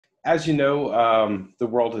As you know, the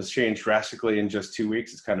world has changed drastically in just 2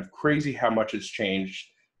 weeks. It's kind of crazy how much it's changed,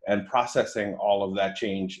 and processing all of that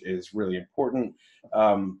change is really important.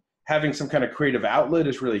 Having some kind of creative outlet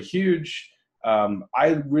is really huge.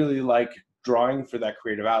 I really like drawing for that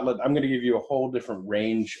creative outlet. I'm going to give you a whole different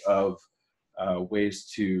range of ways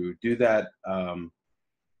to do that.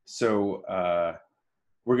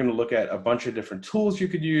 We're going to look at a bunch of different tools you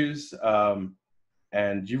could use.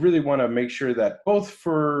 And you really want to make sure that both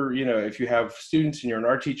for, if you have students and you're an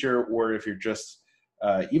art teacher, or if you're just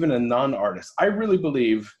even a non-artist, I really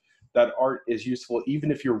believe that art is useful even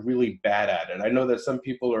if you're really bad at it. I know that some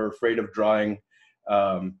people are afraid of drawing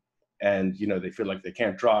and, they feel like they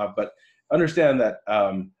can't draw, but understand that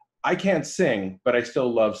I can't sing, but I still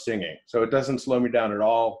love singing. So it doesn't slow me down at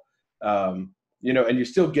all. And you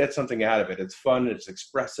still get something out of it. It's fun, it's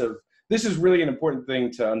expressive. This is really an important thing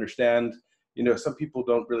to understand. Some people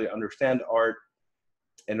don't really understand art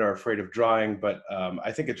and are afraid of drawing, but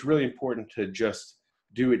I think it's really important to just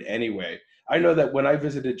do it anyway. I know that when I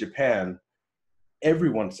visited Japan,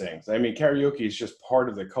 everyone sings. I mean, karaoke is just part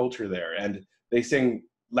of the culture there, and they sing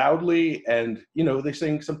loudly and, they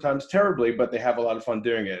sing sometimes terribly, but they have a lot of fun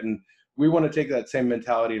doing it. And we want to take that same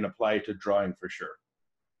mentality and apply it to drawing for sure.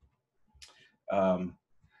 I'm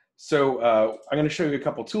going to show you a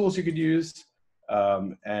couple tools you could use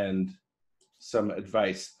and some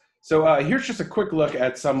advice. So here's just a quick look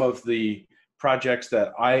at some of the projects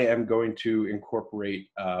that I am going to incorporate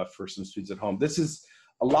for some students at home. This is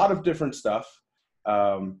a lot of different stuff,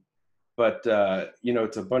 but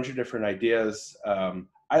it's a bunch of different ideas.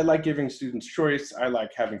 I like giving students choice. I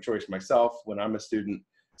like having choice myself when I'm a student.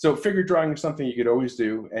 So figure drawing is something you could always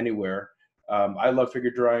do anywhere. I love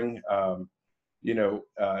figure drawing. And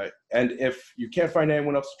if you can't find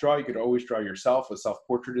anyone else to draw, you could always draw yourself. A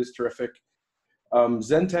self-portrait is terrific.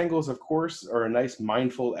 Zentangles, of course, are a nice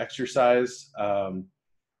mindful exercise. You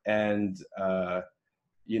can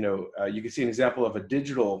see an example of a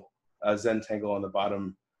digital Zentangle on the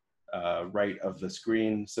bottom right of the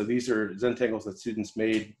screen. So these are Zentangles that students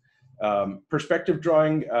made. Perspective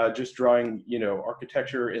drawing, just drawing,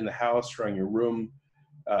 architecture in the house, drawing your room.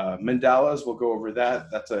 Mandalas, we'll go over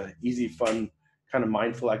that. That's an easy, fun, kind of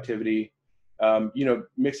mindful activity.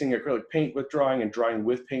 Mixing acrylic paint with drawing and drawing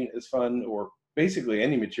with paint is fun, or basically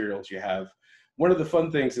any materials you have. One of the fun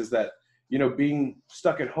things is that, being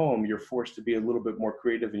stuck at home, you're forced to be a little bit more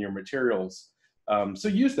creative in your materials. So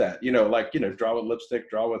use that, draw with lipstick,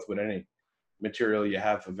 draw with any material you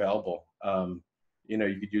have available. You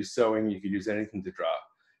could use sewing, you could use anything to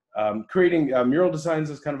draw. Creating mural designs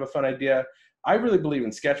is kind of a fun idea. I really believe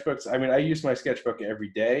in sketchbooks. I mean, I use my sketchbook every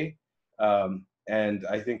day. And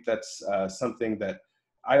I think that's something that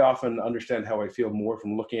I often understand how I feel more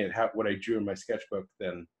from looking at what I drew in my sketchbook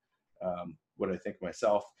than what I think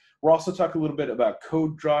myself. We'll also talk a little bit about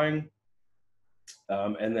code drawing.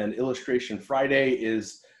 And then Illustration Friday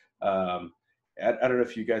is, I don't know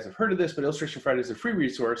if you guys have heard of this, but Illustration Friday is a free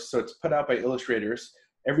resource. So it's put out by illustrators.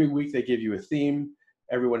 Every week they give you a theme.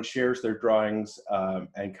 Everyone shares their drawings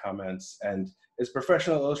and comments. And it's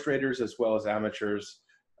professional illustrators as well as amateurs.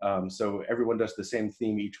 So everyone does the same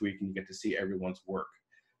theme each week, and you get to see everyone's work.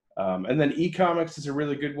 And then e-comics is a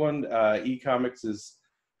really good one. E-comics is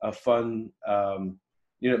a fun,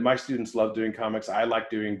 my students love doing comics. I like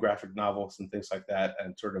doing graphic novels and things like that,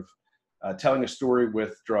 and sort of telling a story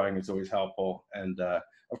with drawing is always helpful. And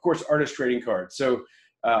of course, artist trading cards. So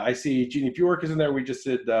I see Jeannie Bjork is in there. We just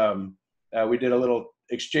did, we did a little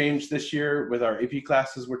exchange this year with our AP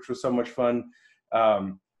classes, which was so much fun.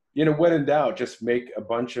 When in doubt, just make a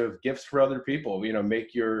bunch of gifts for other people.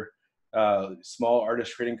 Make your small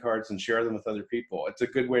artist trading cards and share them with other people. It's a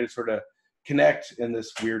good way to sort of connect in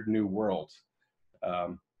this weird new world.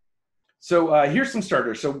 Here's some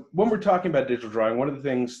starters. So when we're talking about digital drawing, one of the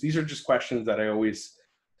things, these are just questions that I always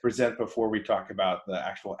present before we talk about the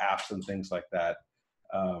actual apps and things like that.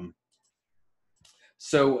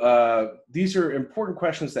 These are important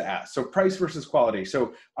questions to ask. So price versus quality.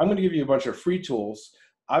 So I'm going to give you a bunch of free tools.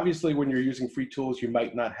 Obviously, when you're using free tools, you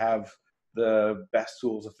might not have the best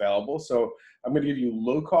tools available. So I'm going to give you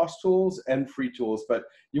low-cost tools and free tools, but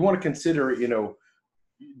you want to consider, do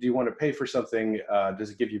you want to pay for something?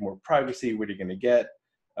 Does it give you more privacy? What are you going to get?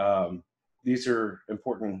 These are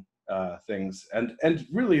important things. And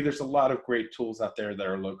really, there's a lot of great tools out there that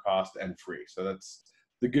are low-cost and free. So that's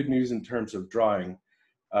the good news in terms of drawing.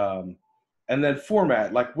 And then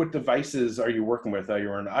format, like what devices are you working with? Are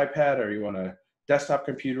you on an iPad? Are you on a desktop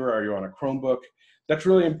computer? Are you on a Chromebook? That's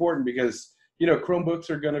really important because, Chromebooks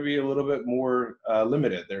are going to be a little bit more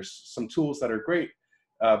limited. There's some tools that are great,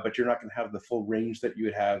 but you're not going to have the full range that you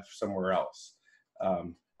would have somewhere else.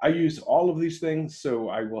 I use all of these things, so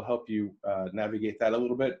I will help you navigate that a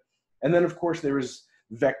little bit. And then, of course, there is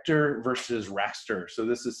vector versus raster. So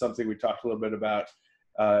this is something we talked a little bit about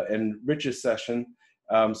in Rich's session.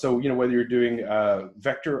 So, whether you're doing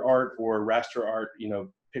vector art or raster art,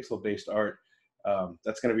 pixel-based art,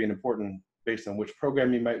 that's going to be an important based on which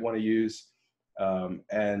program you might want to use.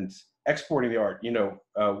 And exporting the art,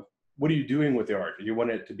 what are you doing with the art? Do you want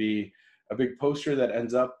it to be a big poster that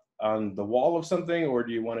ends up on the wall of something, or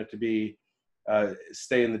do you want it to be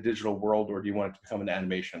stay in the digital world, or do you want it to become an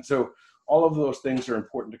animation? So all of those things are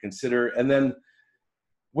important to consider. And then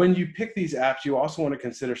when you pick these apps, you also want to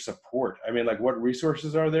consider support. I mean, like, what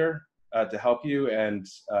resources are there to help you? And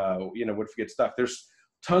what if you get stuck? There's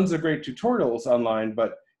tons of great tutorials online,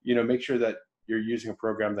 but make sure that you're using a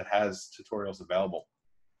program that has tutorials available.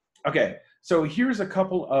 Okay, so here's a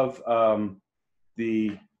couple of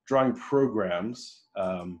the drawing programs.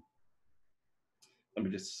 Let me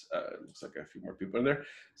just, looks like a few more people in there.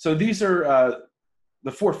 So these are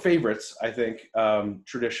the four favorites, I think,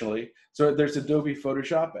 traditionally. So there's Adobe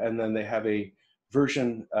Photoshop, and then they have a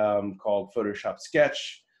version called Photoshop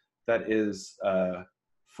Sketch that is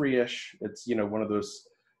free-ish. It's, one of those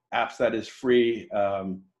apps that is free,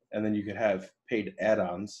 and then you could have paid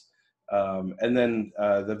add-ons. And then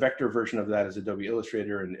the vector version of that is Adobe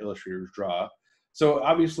Illustrator and Illustrator Draw. So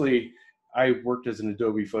obviously, I worked as an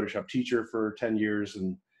Adobe Photoshop teacher for 10 years,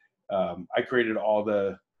 and I created all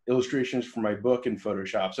the illustrations for my book in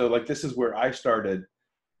Photoshop. So like, this is where I started.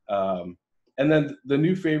 And then the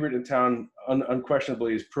new favorite in town,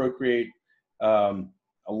 unquestionably, is Procreate. A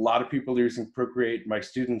lot of people are using Procreate. My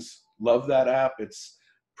students love that app. It's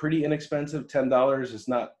pretty inexpensive. $10 is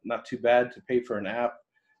not too bad to pay for an app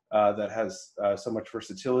that has so much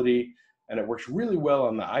versatility, and it works really well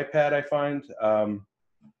on the iPad, I find.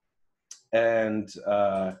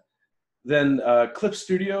 Then Clip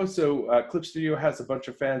Studio. So Clip Studio has a bunch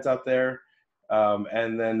of fans out there.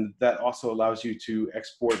 And then that also allows you to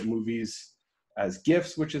export movies as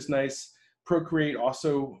GIFs, which is nice. Procreate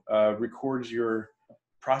also records your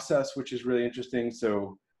process, which is really interesting.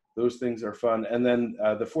 So those things are fun. And then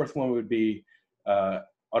the fourth one would be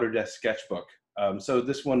Autodesk Sketchbook. So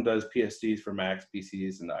this one does PSDs for Macs,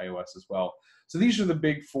 PCs, and iOS as well. So these are the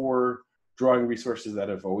big four drawing resources that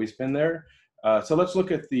have always been there. So let's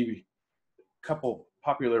look at the couple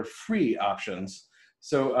popular free options.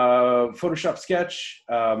 So Photoshop Sketch,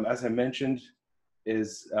 as I mentioned,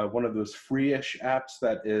 is one of those free-ish apps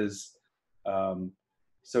that is,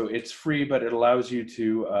 so it's free, but it allows you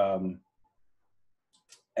to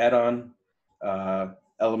add on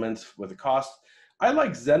elements with a cost. I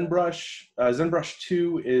like ZenBrush. ZenBrush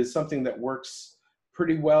 2 is something that works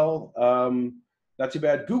pretty well. Not too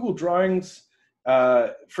bad. Google Drawings,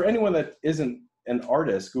 for anyone that isn't an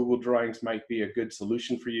artist, Google Drawings might be a good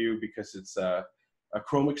solution for you because it's a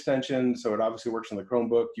Chrome extension, so it obviously works on the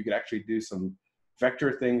Chromebook. You could actually do some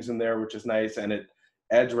vector things in there, which is nice, and it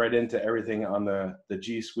adds right into everything on the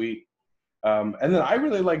G Suite. And then I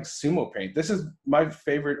really like Sumo Paint. This is my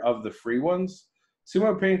favorite of the free ones.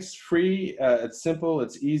 Sumo Paint's free, it's simple,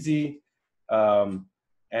 it's easy,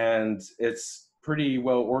 and it's pretty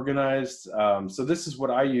well organized. So this is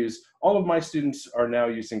what I use. All of my students are now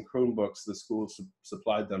using Chromebooks. The school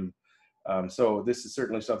supplied them. So this is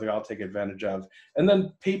certainly something I'll take advantage of. And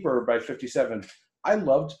then Paper by 57. I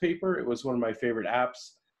loved Paper. It was one of my favorite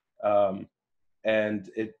apps. And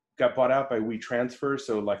it got bought out by WeTransfer.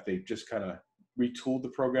 So like, they just kind of retooled the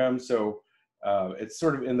program. So it's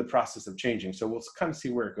sort of in the process of changing. So we'll kind of see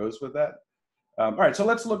where it goes with that. All right, so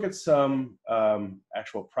let's look at some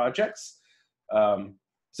actual projects.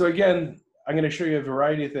 So again, I'm going to show you a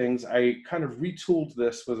variety of things. I kind of retooled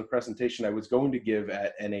this with a presentation I was going to give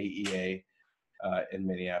at NAEA in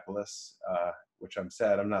Minneapolis, which I'm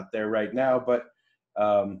sad I'm not there right now, but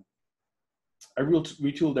I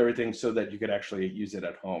retooled everything so that you could actually use it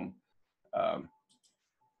at home.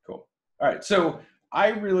 Cool. All right, so I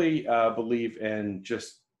really believe in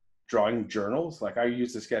just drawing journals. Like, I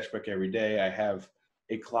use the sketchbook every day. I have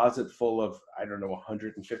a closet full of, I don't know,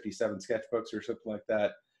 157 sketchbooks or something like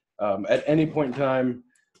that. At any point in time,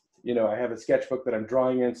 I have a sketchbook that I'm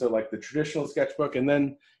drawing in. So like the traditional sketchbook, and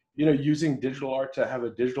then, using digital art to have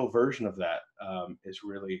a digital version of that is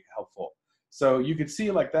really helpful. So you can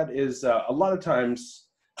see, like, that is a lot of times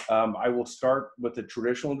I will start with the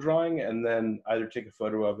traditional drawing and then either take a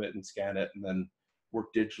photo of it and scan it and then work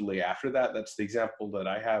digitally after that. That's the example that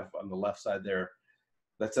I have on the left side there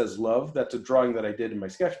that says Love. That's a drawing that I did in my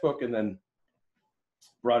sketchbook and then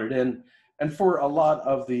brought it in. And for a lot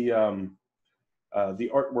of the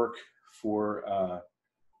artwork for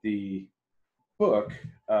the book,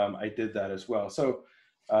 I did that as well. So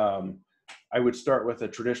I would start with a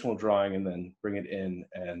traditional drawing and then bring it in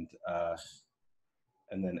and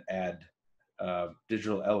then add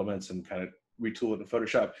digital elements and kind of retool it in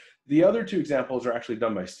Photoshop. The other two examples are actually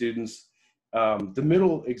done by students. The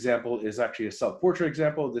middle example is actually a self-portrait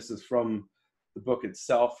example. This is from the book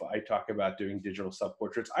itself. I talk about doing digital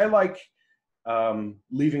self-portraits. I like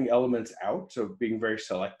leaving elements out, so being very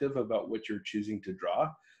selective about what you're choosing to draw.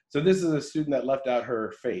 So this is a student that left out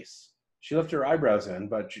her face. She left her eyebrows in,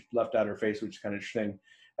 but she left out her face, which is kind of interesting.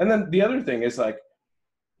 And then the other thing is like,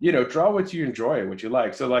 you know, draw what you enjoy, what you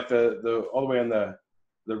like. So like the all the way on the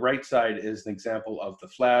right side is an example of the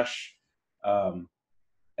flash.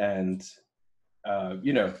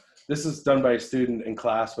 You know, this is done by a student in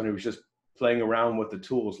class when he was just playing around with the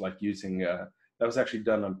tools, like using, that was actually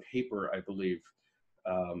done on paper, I believe.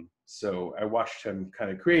 So I watched him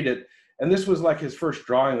kind of create it. And this was like his first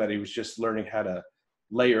drawing that he was just learning how to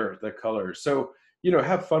layer the colors. So, you know,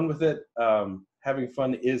 have fun with it. Having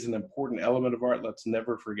fun is an important element of art. Let's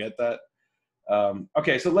never forget that.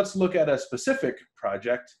 Okay, so let's look at a specific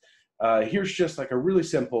project. Here's just like a really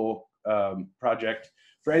simple project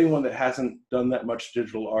for anyone that hasn't done that much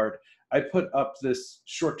digital art. I put up this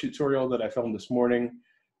short tutorial that I filmed this morning.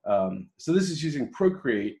 So this is using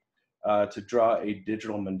Procreate to draw a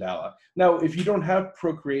digital mandala. Now, if you don't have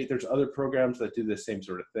Procreate, there's other programs that do the same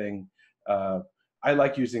sort of thing. I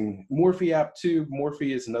like using Morphe app too.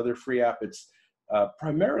 Morphe is another free app. It's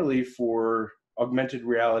primarily for augmented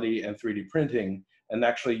reality and 3D printing. And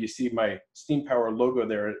actually, you see my Steam Power logo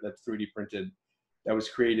there that's 3D printed. That was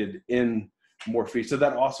created in Morphe. So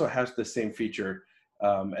that also has the same feature.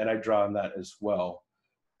 And I draw on that as well.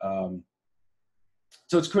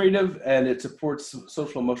 So it's creative and it supports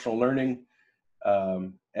social emotional learning.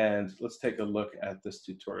 And let's take a look at this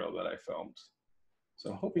tutorial that I filmed.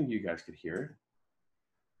 So I'm hoping you guys could hear it.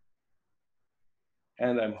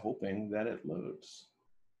 And I'm hoping that it loads.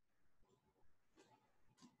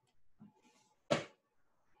 Let's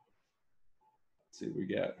see what we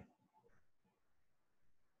get.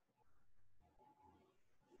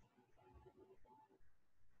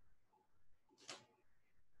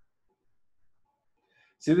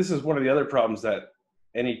 See, this is one of the other problems that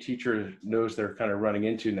any teacher knows they're kind of running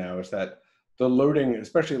into now, is that the loading,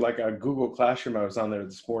 especially like a Google Classroom, I was on there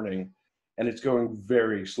this morning, and it's going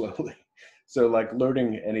very slowly. So like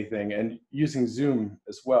loading anything and using Zoom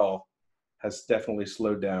as well has definitely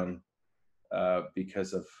slowed down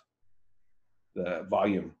because of the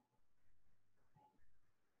volume.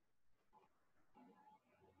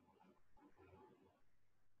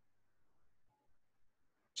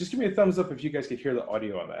 Just give me a thumbs up if you guys could hear the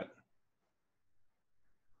audio on that.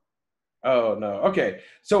 Oh, no. Okay.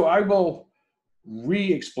 So I will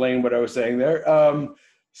re-explain what I was saying there.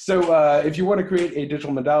 If you want to create a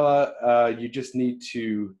digital mandala, you just need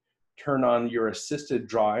to turn on your assisted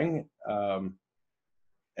drawing.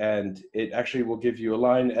 And it actually will give you a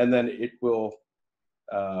line, and then it will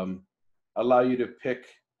allow you to pick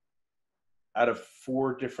out of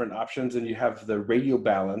 4 different options, and you have the radial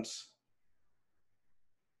balance.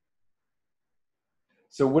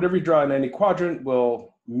 So whatever you draw in any quadrant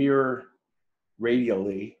will mirror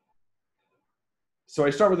radially. So I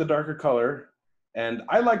start with a darker color, and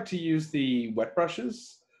I like to use the wet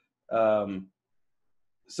brushes. So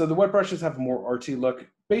the wet brushes have a more artsy look.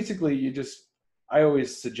 Basically, I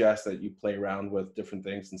always suggest that you play around with different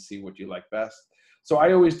things and see what you like best. So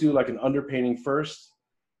I always do like an underpainting first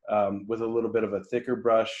with a little bit of a thicker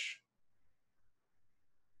brush.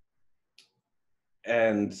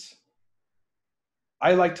 And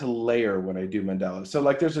I like to layer when I do mandalas. So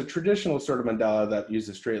like there's a traditional sort of mandala that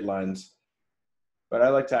uses straight lines, but I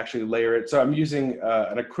like to actually layer it. So I'm using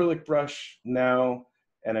an acrylic brush now,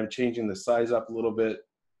 and I'm changing the size up a little bit.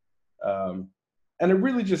 And it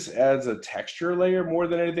really just adds a texture layer more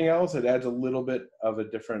than anything else. It adds a little bit of a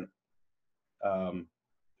different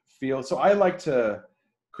feel. So I like to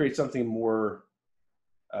create something more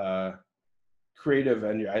creative,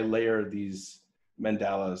 and I layer these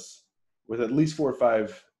mandalas with at least 4 or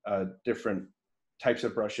 5 different types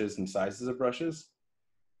of brushes and sizes of brushes.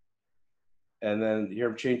 And then here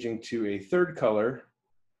I'm changing to a 3rd color,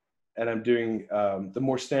 and I'm doing the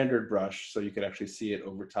more standard brush so you can actually see it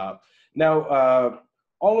over top. Now,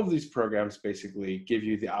 all of these programs basically give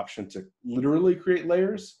you the option to literally create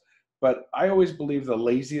layers, but I always believe the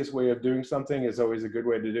laziest way of doing something is always a good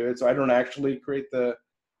way to do it. So I don't actually create the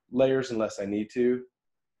layers unless I need to.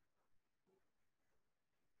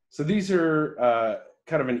 So these are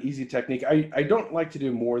kind of an easy technique. I don't like to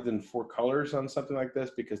do more than 4 colors on something like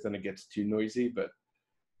this because then it gets too noisy, but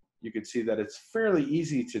you can see that it's fairly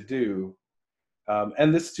easy to do.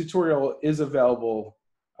 And this tutorial is available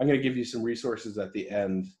I'm going to give you some resources at the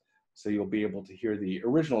end, so you'll be able to hear the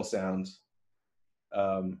original sounds.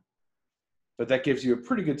 But that gives you a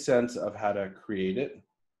pretty good sense of how to create it.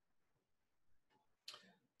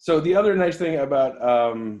 So the other nice thing about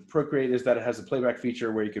Procreate is that it has a playback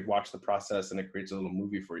feature where you could watch the process and it creates a little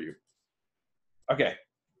movie for you. Okay,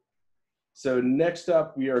 so next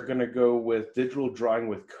up we are going to go with digital drawing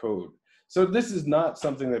with code. So this is not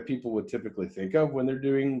something that people would typically think of when they're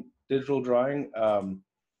doing digital drawing,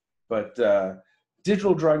 but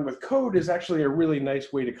digital drawing with code is actually a really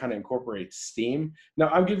nice way to kind of incorporate STEAM. Now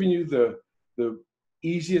I'm giving you the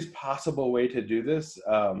easiest possible way to do this.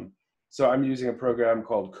 So I'm using a program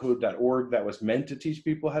called code.org that was meant to teach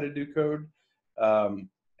people how to do code.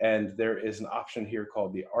 And there is an option here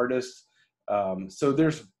called the artist. So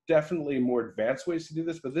there's definitely more advanced ways to do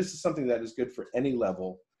this, but this is something that is good for any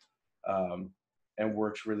level and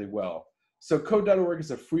works really well. So code.org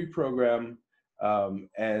is a free program.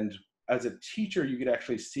 And as a teacher, you could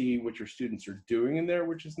actually see what your students are doing in there,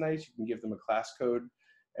 which is nice. You can give them a class code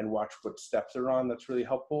and watch what steps they're on. That's really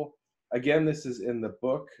helpful. Again, this is in the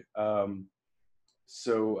book.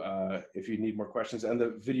 So if you need more questions, and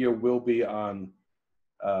the video will be on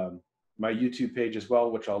my YouTube page as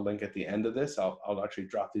well, which I'll link at the end of this. I'll actually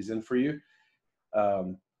drop these in for you.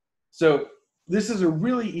 So this is a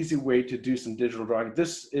really easy way to do some digital drawing.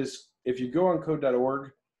 This is, if you go on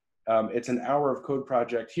code.org, it's an hour of code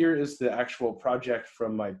project. Here is the actual project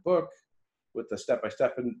from my book with the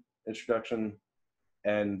step-by-step introduction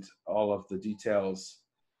and all of the details.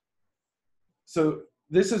 So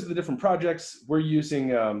this is the different projects we're using.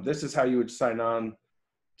 This is how you would sign on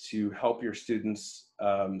to help your students.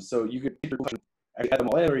 So you could add them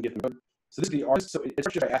all in, or you get them. So this is the artist. So it's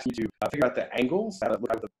just I ask you to figure out the angles,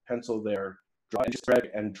 look at the pencil there, draw and just drag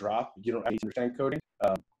and drop. You don't have to understand coding.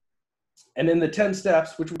 And in the 10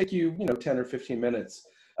 steps, which would take you, 10 or 15 minutes,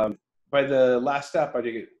 by the last step,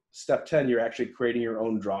 by step 10, you're actually creating your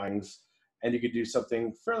own drawings, and you could do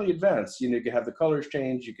something fairly advanced. You could have the colors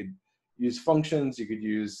change, you could use functions, you could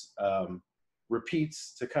use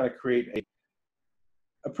repeats to kind of create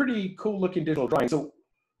a pretty cool looking digital drawing. So,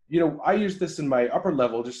 I use this in my upper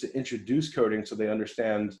level just to introduce coding so they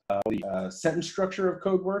understand how the sentence structure of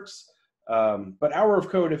code works. But Hour of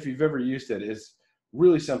Code, if you've ever used it, is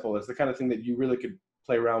really simple. It's the kind of thing that you really could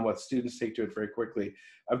play around with. Students take to it very quickly.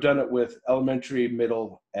 I've done it with elementary,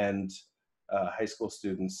 middle, and high school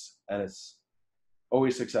students, and it's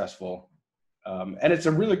always successful. And it's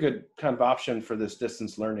a really good kind of option for this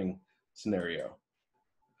distance learning scenario.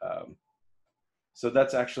 So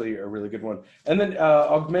that's actually a really good one. And then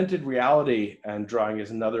augmented reality and drawing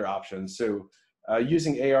is another option. So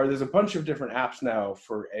using AR, there's a bunch of different apps now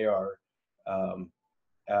for AR.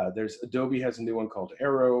 There's Adobe has a new one called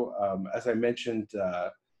Arrow. As I mentioned,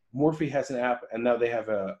 Morphe has an app, and now they have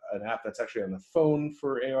an app that's actually on the phone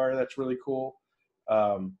for AR. That's really cool.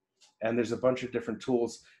 And there's a bunch of different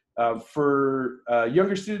tools. For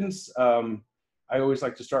younger students, I always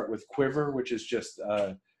like to start with Quiver, which is just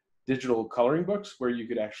digital coloring books where you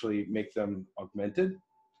could actually make them augmented.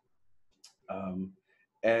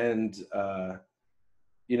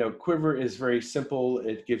 Quiver is very simple.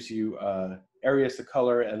 It gives you areas to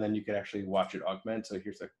color, and then you can actually watch it augment. So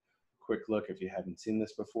here's a quick look if you haven't seen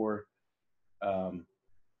this before.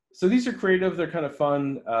 So these are creative, they're kind of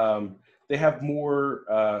fun. They have more,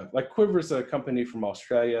 like Quiver's a company from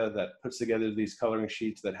Australia that puts together these coloring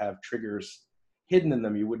sheets that have triggers hidden in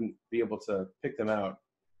them. You wouldn't be able to pick them out.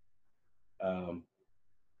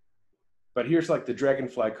 But here's like the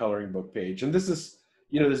Dragonfly coloring book page. And this is,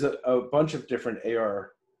 there's a bunch of different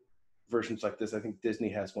AR versions like this. I think Disney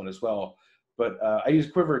has one as well. But I use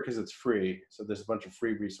Quiver because it's free. So there's a bunch of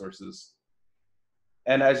free resources.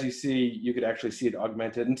 And as you see, you could actually see it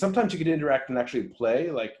augmented. And sometimes you could interact and actually play.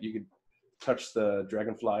 Like you could touch the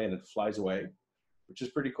dragonfly and it flies away, which is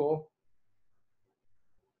pretty cool.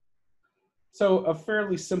 So a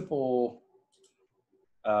fairly simple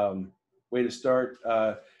way to start.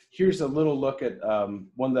 Here's a little look at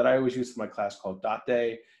one that I always use for my class called Dot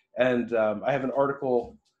Day. And I have an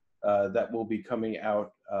article that will be coming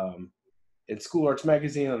out in School Arts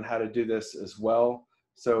Magazine on how to do this as well.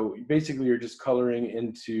 So basically you're just coloring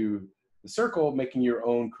into the circle, making your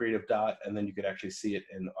own creative dot, and then you could actually see it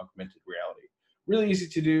in augmented reality. Really easy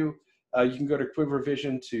to do. You can go to Quiver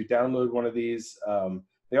Vision to download one of these.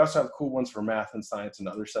 They also have cool ones for math and science and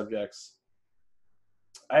other subjects.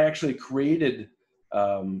 I actually created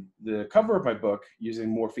the cover of my book using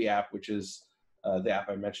Morphe app, which is the app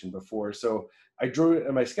I mentioned before. So I drew it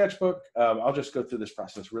in my sketchbook. I'll just go through this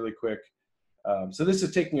process really quick. So this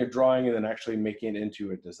is taking a drawing and then actually making it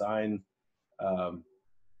into a design.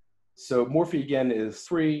 So Morphe, again, is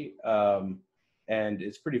free, and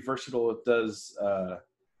it's pretty versatile. It does,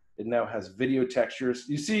 it now has video textures.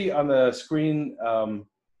 You see on the screen,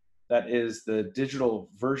 that is the digital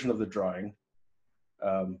version of the drawing.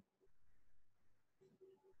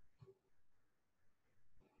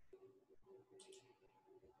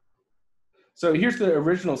 So here's the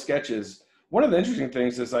original sketches. One of the interesting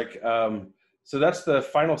things is like, so that's the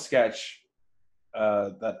final sketch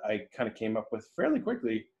that I kind of came up with fairly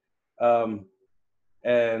quickly.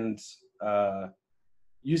 And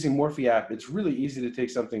using Morphe app, it's really easy to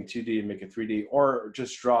take something 2D and make it 3D, or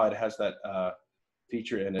just draw. It has that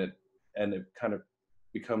feature in it, and it kind of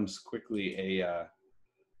becomes quickly a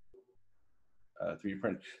 3D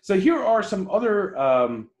print. So here are some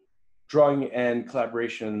other drawing and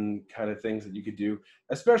collaboration kind of things that you could do,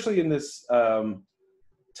 especially in this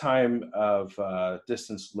time of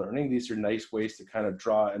distance learning. These are nice ways to kind of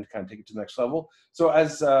draw and kind of take it to the next level. So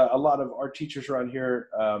as a lot of our teachers around here,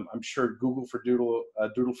 I'm sure Doodle for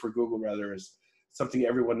Google rather, is something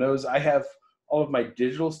everyone knows. I have all of my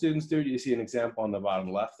digital students do it. You see an example on the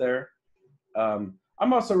bottom left there. I'm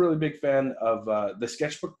also a really big fan of the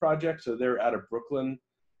Sketchbook Project. So they're out of Brooklyn.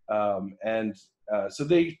 So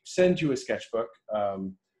they send you a sketchbook,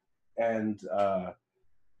 and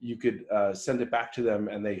you could send it back to them,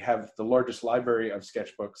 and they have the largest library of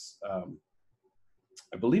sketchbooks,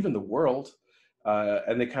 I believe, in the world.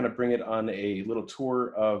 And they kind of bring it on a little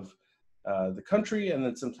tour of the country and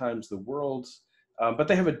then sometimes the world. But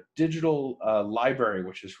they have a digital library,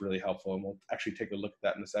 which is really helpful. And we'll actually take a look at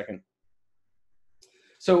that in a second.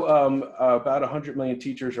 So about 100 million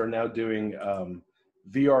teachers are now doing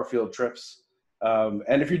VR field trips.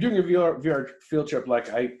 And if you're doing a VR field trip, like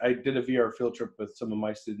I did a VR field trip with some of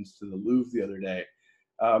my students to the Louvre the other day,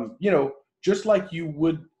 you know, just like you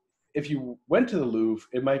would, if you went to the Louvre,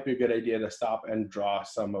 it might be a good idea to stop and draw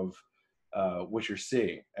some of what you're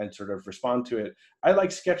seeing and sort of respond to it. I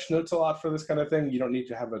like sketch notes a lot for this kind of thing. You don't need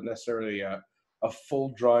to have necessarily a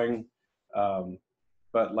full drawing,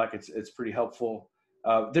 but like it's pretty helpful.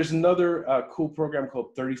 There's another cool program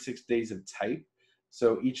called 36 Days of Type.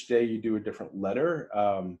 So each day you do a different letter,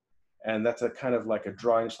 and that's a kind of like a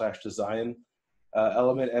drawing / design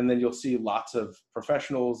element. And then you'll see lots of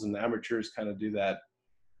professionals and amateurs kind of do that.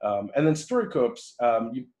 And then Storycopes,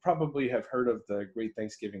 you probably have heard of the Great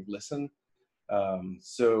Thanksgiving Listen.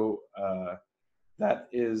 That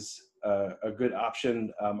is a good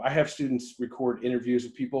option. I have students record interviews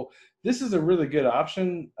with people. This is a really good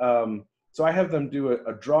option. So I have them do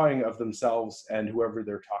a drawing of themselves and whoever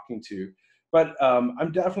they're talking to. But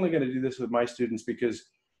I'm definitely going to do this with my students because,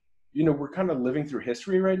 you know, we're kind of living through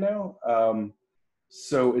history right now.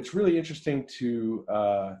 So it's really interesting to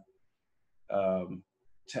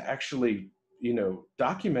actually, you know,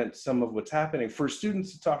 document some of what's happening for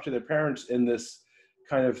students to talk to their parents in this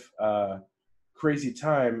kind of crazy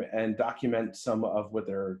time and document some of what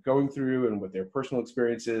they're going through and what their personal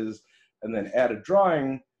experiences, and then add a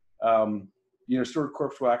drawing. You know,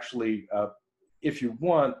 Storycorps will actually, if you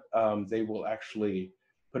want, they will actually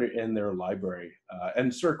put it in their library.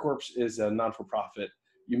 And Storycorps is a non-for-profit.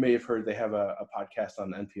 You may have heard they have a podcast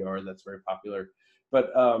on NPR that's very popular.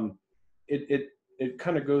 But it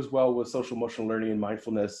kind of goes well with social emotional learning and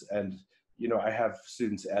mindfulness. And, you know, I have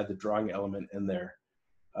students add the drawing element in there.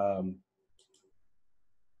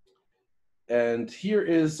 And here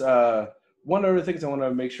is one other things I want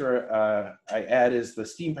to make sure I add is the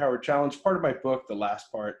Steam Powered Challenge. Part of my book, the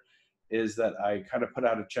last part, is that I kind of put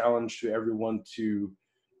out a challenge to everyone to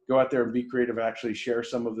go out there and be creative and actually share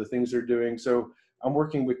some of the things they're doing. So I'm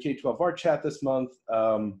working with K-12 Art Chat this month,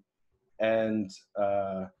 and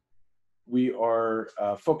we are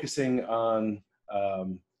focusing on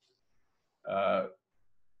a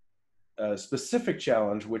specific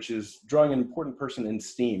challenge, which is drawing an important person in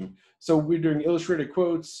STEAM. So we're doing illustrated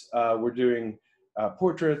quotes, we're doing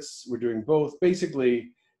portraits, we're doing both.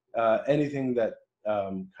 Basically, anything that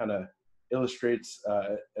kind of illustrates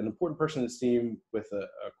an important person in STEAM with a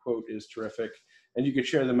quote is terrific. And you could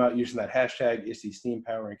share them out using that hashtag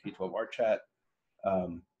 #ISTEAMPower in K-12 Art Chat.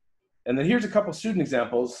 And then here's a couple student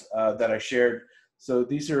examples that I shared. So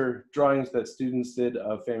these are drawings that students did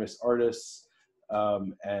of famous artists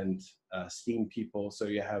and STEAM people. So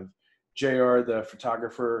you have JR, the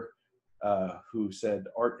photographer, who said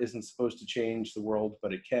art isn't supposed to change the world,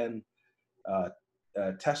 but it can.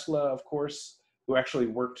 Tesla, of course, who actually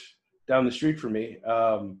worked down the street from me.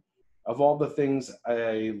 Of all the things,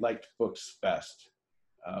 I liked books best,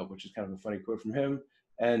 which is kind of a funny quote from him,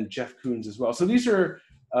 and Jeff Koons as well. So these are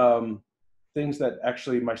things that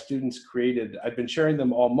actually my students created. I've been sharing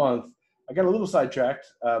them all month. I got a little sidetracked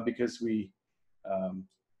because we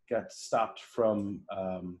got stopped from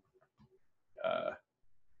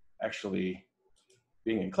actually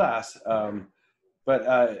being in class.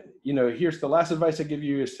 But you know, here's the last advice I give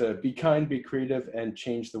you is to be kind, be creative, and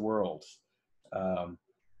change the world.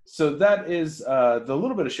 So that is the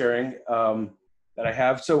little bit of sharing that I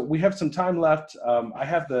have. So we have some time left. I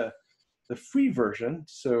have the free version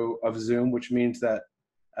of Zoom, which means that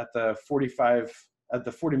at the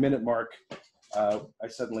 40-minute mark, I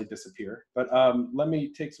suddenly disappear. But let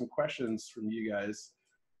me take some questions from you guys.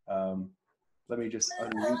 Let me just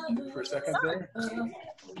unmute you for a second there.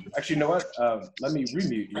 Actually, you know what? Let me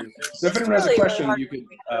remute you. So if anyone has a question, you could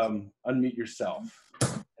unmute yourself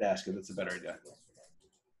and ask it. That's a better idea.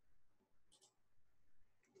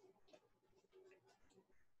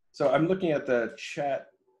 So I'm looking at the chat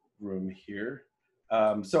room here.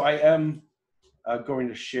 So I am going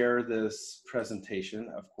to share this presentation,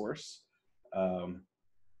 of course.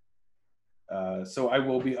 So I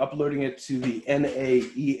will be uploading it to the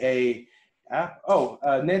NAEA app. Oh,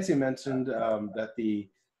 Nancy mentioned that the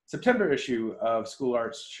September issue of School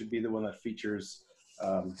Arts should be the one that features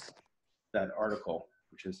that article,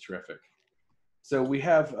 which is terrific. So we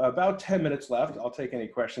have about 10 minutes left. I'll take any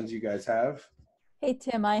questions you guys have. Hey,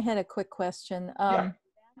 Tim, I had a quick question. Yeah.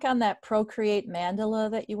 Back on that Procreate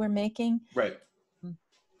mandala that you were making. Right.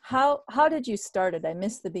 How did you start it? I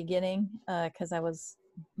missed the beginning because I was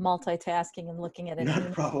multitasking and looking at it. Not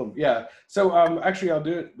a problem. Yeah. So actually, I'll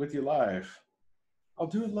do it with you live. I'll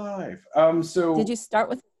do it live. So did you start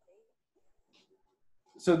with?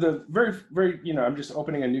 So the very, you know, I'm just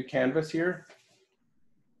opening a new canvas here.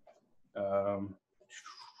 So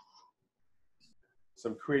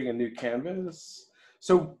I'm creating a new canvas.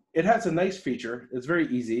 So it has a nice feature. It's very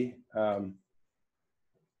easy.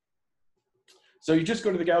 So you just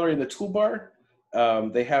go to the gallery in the toolbar.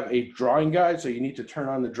 They have a drawing guide, so you need to turn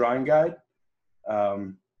on the drawing guide.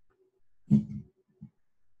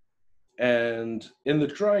 And in the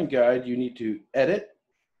drawing guide, you need to edit,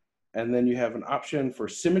 and then you have an option for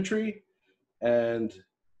symmetry. And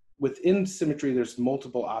within symmetry, there's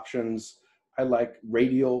multiple options. I like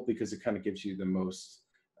radial because it kind of gives you the most,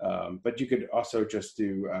 but you could also just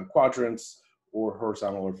do quadrants or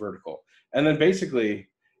horizontal or vertical. And then basically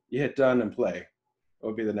you hit done and play. That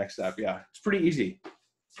would be the next step. Yeah, it's pretty easy.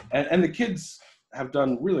 And the kids have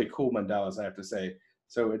done really cool mandalas, I have to say.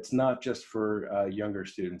 So it's not just for younger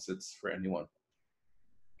students, it's for anyone.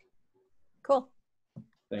 Cool.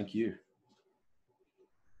 Thank you.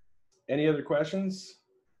 Any other questions?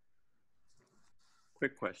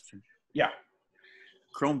 Quick question. Yeah.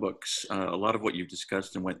 Chromebooks, a lot of what you've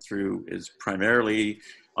discussed and went through is primarily,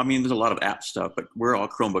 I mean, there's a lot of app stuff, but we're all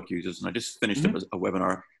Chromebook users. And I just finished up a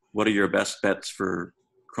webinar. What are your best bets for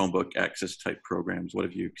Chromebook access type programs? What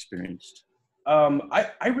have you experienced?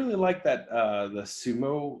 I really like that the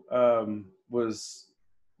Sumo was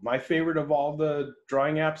my favorite of all the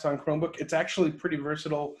drawing apps on Chromebook. It's actually pretty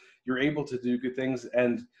versatile. You're able to do good things,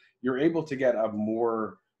 and you're able to get a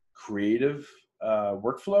more creative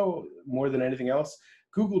workflow more than anything else.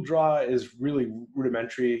 Google Draw is really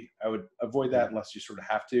rudimentary. I would avoid that unless you sort of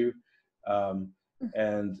have to.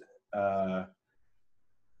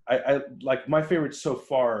 I like my favorite so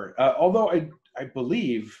far, although I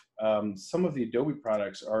believe some of the Adobe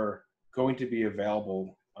products are going to be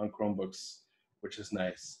available on Chromebooks, which is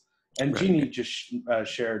nice. And Jeannie just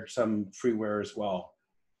shared some freeware as well.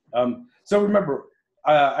 So remember,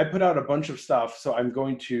 I put out a bunch of stuff, so I'm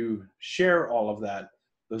going to share all of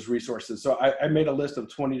those resources. So I made a list of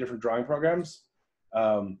 20 different drawing programs.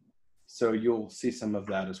 So you'll see some of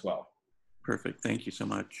that as well. Perfect. Thank you so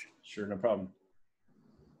much. Sure, no problem.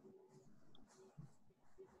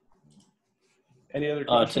 Any other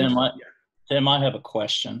questions? Tim, I have a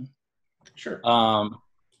question. Sure.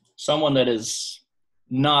 Someone that is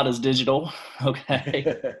not as digital,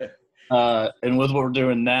 okay? And with what we're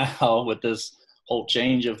doing now with this whole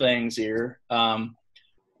change of things here,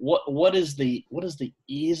 what is the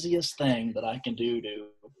easiest thing that I can do to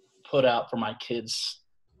put out for my kids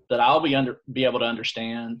that I'll be able to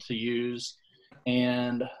understand, to use,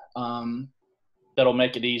 and that'll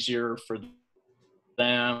make it easier for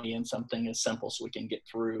them in something as simple so we can get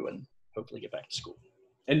through and hopefully get back to school.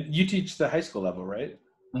 And you teach the high school level, right?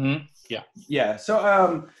 Mm-hmm. Yeah. Yeah. So,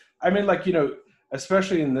 I mean, like, you know,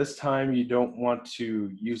 especially in this time, you don't want to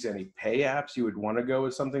use any pay apps. You would want to go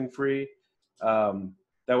with something free.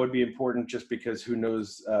 That would be important just because who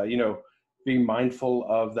knows, you know, being mindful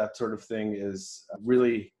of that sort of thing is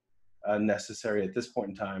really necessary at this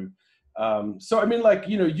point in time. So, I mean, like,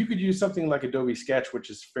 you know, you could use something like Adobe Sketch, which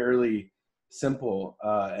is fairly simple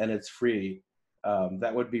and it's free.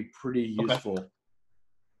 That would be pretty useful.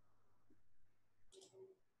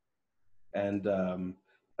 And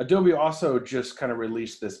Adobe also just kind of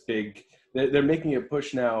released this big, they're making a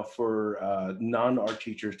push now for non-art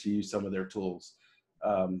teachers to use some of their tools.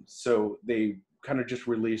 So they kind of just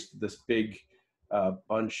released this big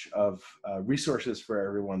bunch of resources for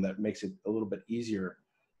everyone that makes it a little bit easier.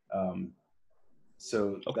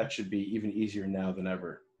 So Okay. that should be even easier now than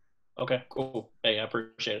ever. Okay, cool. Hey, I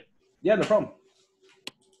appreciate it. Yeah, no problem.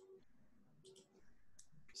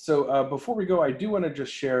 So before we go, I do want to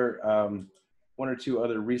just share one or two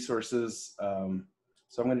other resources.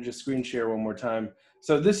 So I'm going to just screen share one more time.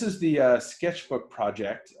 So this is the sketchbook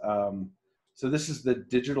project. So this is the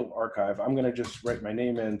digital archive. I'm going to just write my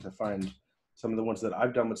name in to find some of the ones that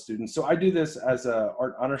I've done with students. So I do this as a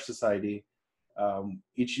Art Honor Society.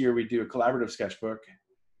 Each year we do a collaborative sketchbook,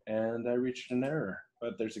 and I reached an error,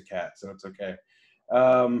 but there's a cat, so it's okay.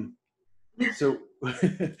 So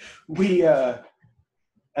we,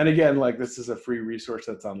 and again, like this is a free resource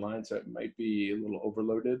that's online, so it might be a little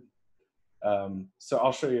overloaded. So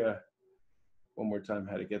I'll show you one more time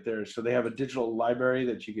how to get there. So they have a digital library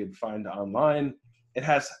that you can find online. It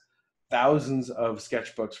has thousands of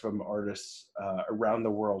sketchbooks from artists around the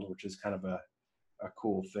world, which is kind of a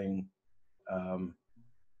cool thing. I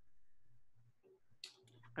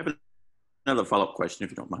have another follow-up question,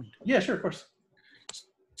 if you don't mind. Yeah, sure, of course.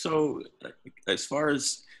 So as far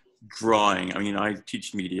as drawing, I mean, I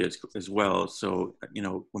teach media as well. So, you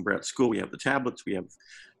know, when we're at school, we have the tablets, we have,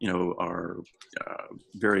 you know, our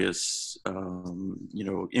various, you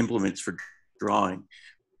know, implements for drawing.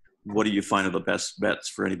 What do you find are the best bets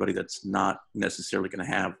for anybody that's not necessarily going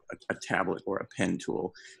to have a tablet or a pen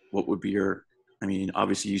tool? What would be your, I mean,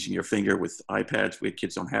 obviously using your finger with iPads, we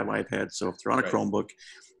kids don't have iPads. So if they're on a Chromebook,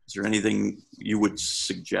 is there anything you would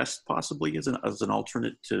suggest possibly as an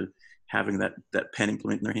alternate to having that pen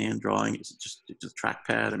implement in their hand drawing? Is it just a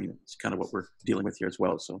trackpad? I mean, it's kind of what we're dealing with here as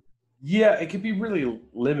well. So yeah, it can be really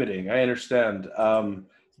limiting. I understand.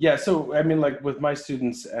 Yeah, so I mean, like with my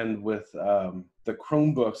students and with the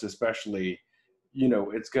Chromebooks especially, you know,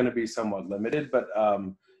 it's going to be somewhat limited. But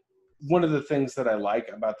one of the things that I like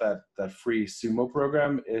about that free Sumo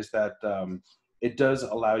program is that it does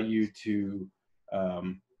allow you to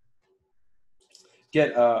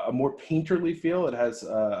get a more painterly feel. It has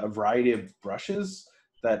a variety of brushes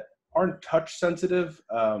that aren't touch sensitive,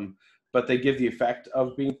 but they give the effect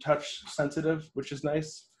of being touch sensitive, which is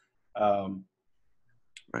nice.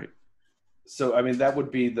 Right. So, I mean, that would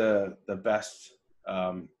be the best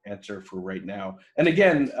answer for right now. And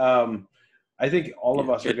again, I think all of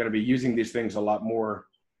us are going to be using these things a lot more.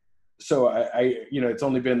 So I you know, it's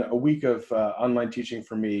only been a week of online teaching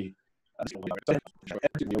for me.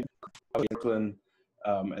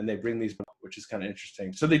 And they bring these, which is kind of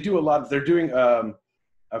interesting. So they do a lot. They're doing a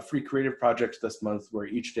free creative projects this month where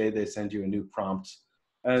each day they send you a new prompt.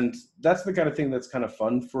 And that's the kind of thing that's kind of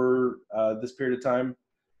fun for this period of time.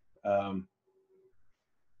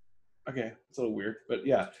 Okay, it's a little weird, but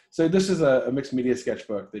yeah. So this is a mixed media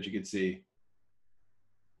sketchbook that you can see.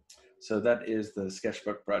 So that is the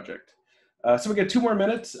sketchbook project. So we got 2 more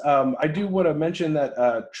minutes. I do want to mention that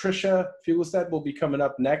Trisha Fugelstad will be coming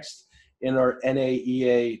up next in our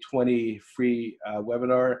NAEA20 free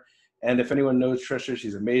webinar. And if anyone knows Trisha,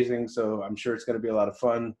 she's amazing. So I'm sure it's going to be a lot of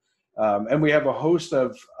fun. And we have a host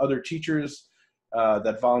of other teachers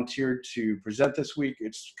that volunteered to present this week.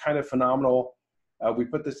 It's kind of phenomenal. We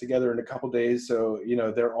put this together in a couple days. So, you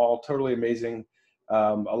know, they're all totally amazing.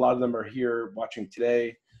 A lot of them are here watching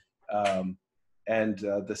today. And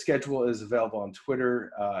the schedule is available on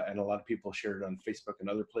Twitter, and a lot of people share it on Facebook and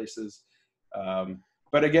other places.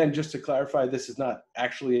 But again, just to clarify, this is not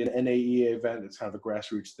actually an NAEA event. It's kind of a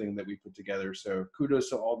grassroots thing that we put together. So kudos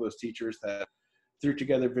to all those teachers that threw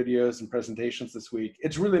together videos and presentations this week.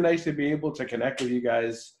 It's really nice to be able to connect with you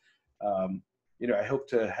guys. You know, I hope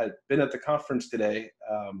to have been at the conference today,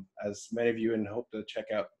 as many of you, and hope to check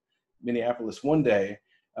out Minneapolis one day.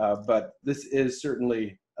 But this is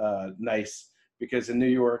certainly nice, because in New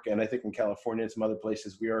York, and I think in California and some other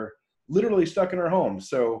places, we are literally stuck in our homes.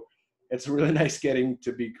 So it's really nice getting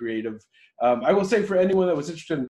to be creative. I will say, for anyone that was interested in